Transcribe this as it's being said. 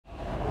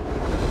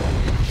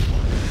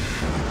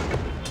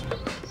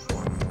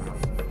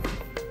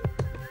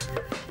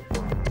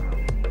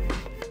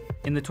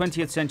In the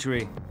 20th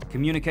century,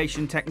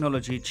 communication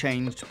technology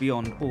changed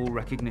beyond all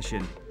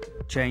recognition,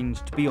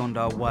 changed beyond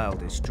our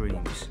wildest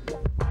dreams.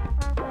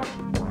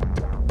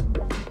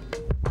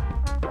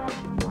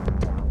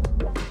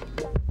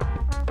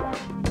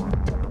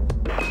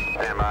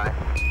 Stand by.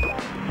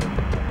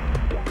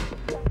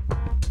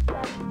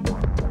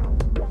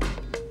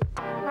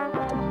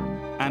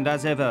 And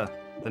as ever,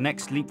 the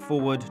next leap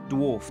forward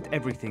dwarfed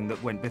everything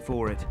that went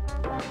before it.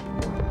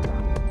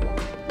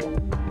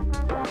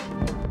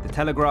 The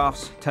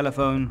telegraphs,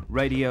 telephone,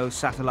 radio,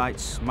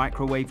 satellites,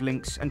 microwave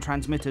links and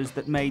transmitters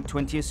that made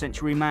 20th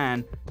century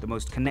man the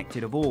most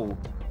connected of all,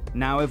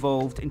 now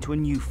evolved into a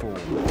new form.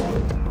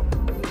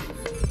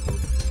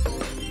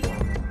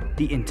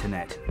 The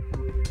Internet.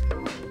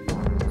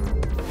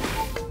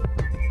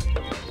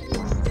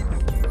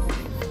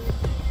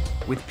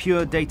 With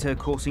pure data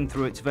coursing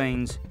through its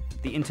veins,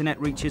 the Internet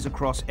reaches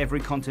across every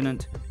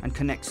continent and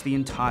connects the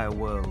entire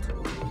world.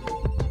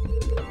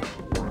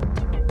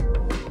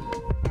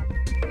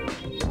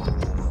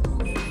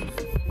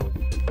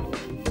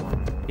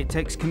 It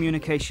takes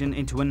communication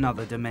into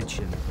another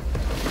dimension. The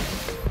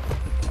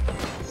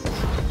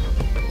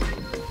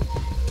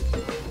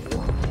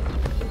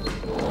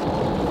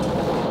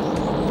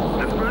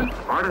first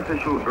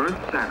artificial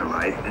Earth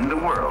satellite in the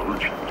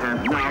world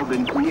has now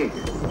been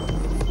created.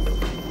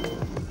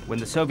 When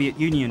the Soviet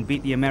Union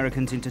beat the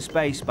Americans into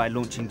space by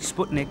launching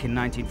Sputnik in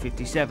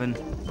 1957,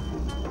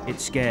 it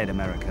scared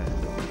America.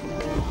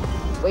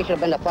 We should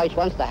have been the first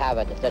ones to have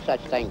it, if there's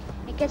such thing.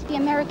 It gets the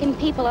American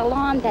people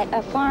alarmed that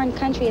a foreign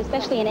country,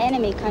 especially an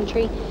enemy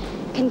country,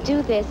 can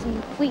do this,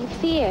 and we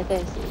fear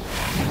this.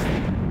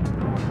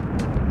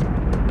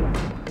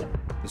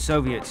 The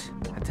Soviets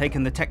had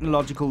taken the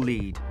technological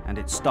lead, and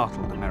it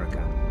startled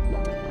America.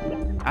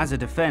 As a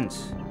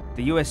defense,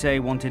 the USA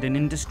wanted an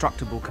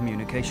indestructible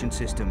communication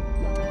system.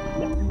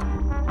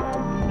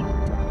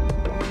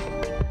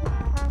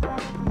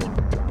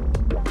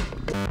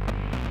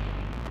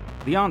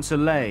 The answer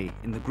lay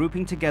in the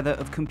grouping together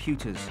of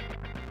computers.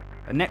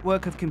 A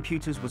network of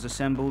computers was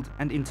assembled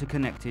and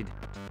interconnected.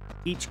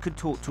 Each could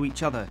talk to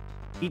each other,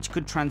 each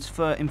could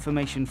transfer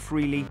information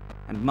freely,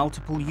 and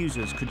multiple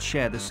users could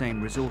share the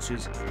same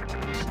resources.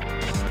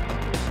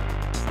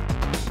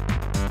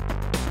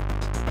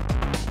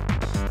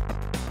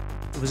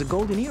 It was a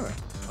golden era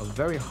of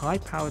very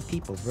high-powered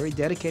people, very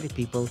dedicated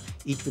people,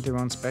 each with their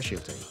own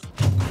specialty.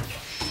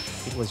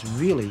 It was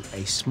really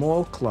a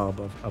small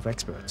club of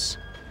experts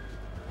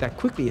that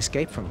quickly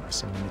escaped from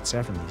us in the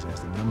mid-70s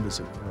as the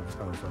numbers of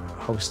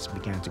hosts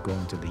began to grow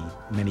into the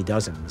many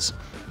dozens,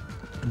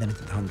 and then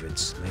into the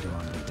hundreds later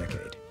on in the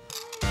decade.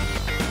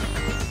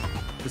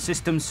 The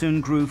system soon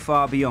grew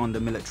far beyond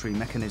a military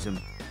mechanism.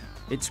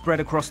 It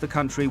spread across the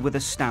country with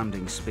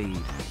astounding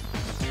speed.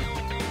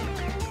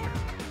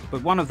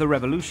 But one of the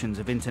revolutions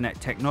of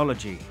internet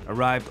technology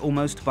arrived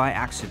almost by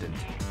accident.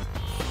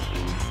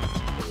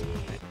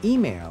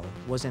 Email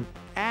was an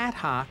ad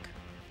hoc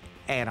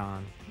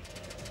add-on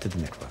to the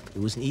network.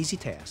 It was an easy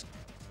task.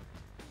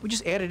 We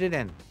just added it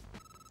in,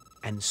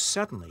 and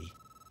suddenly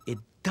it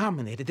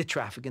dominated the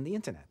traffic in the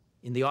internet,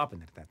 in the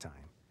ARPANET at that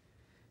time.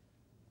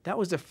 That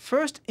was the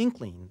first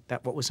inkling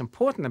that what was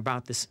important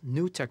about this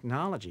new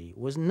technology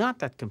was not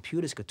that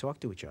computers could talk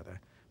to each other,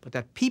 but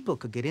that people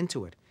could get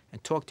into it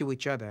and talk to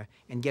each other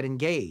and get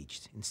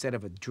engaged. Instead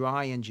of a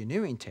dry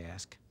engineering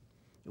task,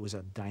 it was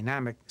a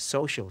dynamic,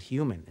 social,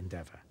 human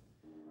endeavor.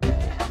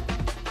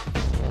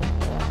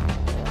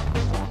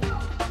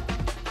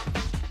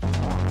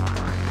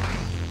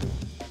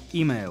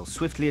 Email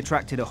swiftly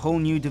attracted a whole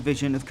new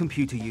division of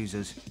computer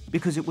users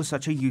because it was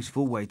such a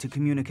useful way to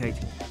communicate.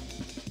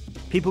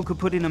 People could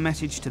put in a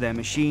message to their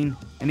machine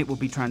and it would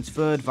be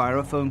transferred via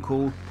a phone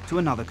call to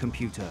another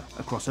computer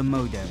across a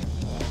modem.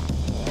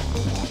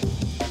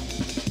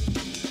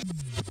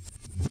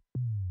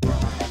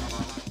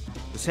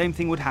 The same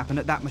thing would happen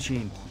at that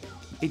machine.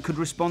 It could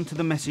respond to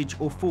the message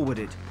or forward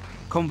it.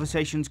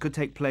 Conversations could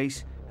take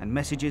place and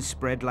messages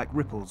spread like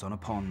ripples on a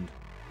pond.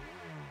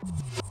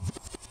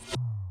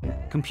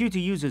 Computer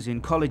users in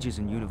colleges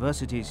and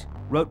universities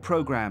wrote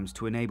programs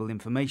to enable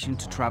information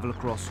to travel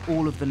across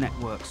all of the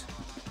networks.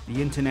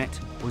 The internet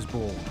was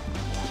born.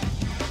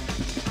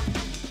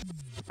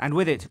 And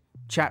with it,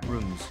 chat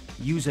rooms,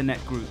 user net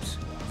groups,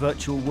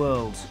 virtual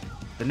worlds.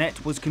 The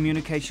net was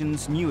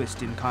communication's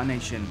newest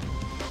incarnation.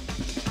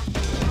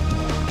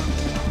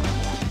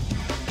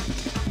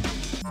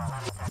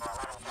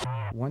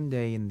 One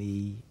day in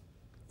the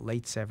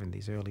late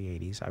 70s, early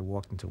 80s, I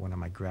walked into one of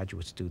my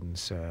graduate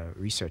students'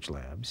 research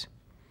labs.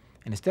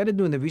 And instead of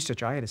doing the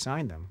research I had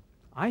assigned them,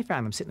 I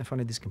found them sitting in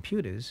front of these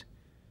computers,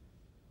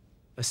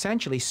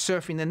 essentially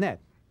surfing the net.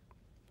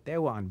 They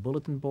were on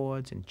bulletin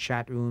boards and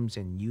chat rooms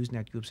and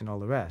Usenet groups and all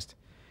the rest.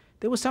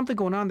 There was something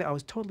going on that I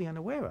was totally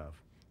unaware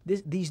of.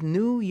 These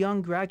new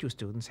young graduate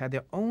students had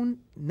their own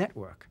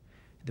network.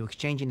 They were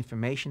exchanging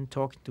information,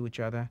 talking to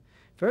each other.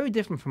 Very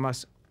different from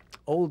us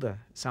older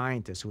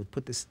scientists who would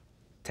put this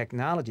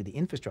technology, the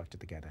infrastructure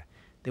together.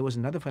 There was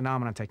another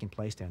phenomenon taking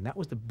place there, and that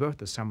was the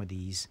birth of some of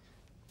these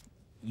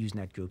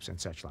Usenet groups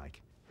and such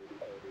like.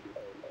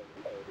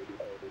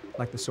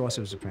 like the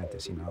Sorcerer's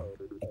Apprentice, you know.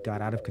 It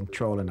got out of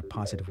control in a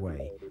positive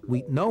way.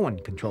 No one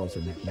controls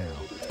the net now.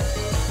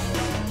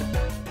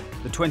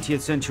 The 20th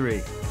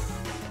century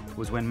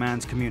was when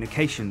man's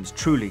communications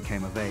truly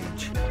came of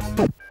age.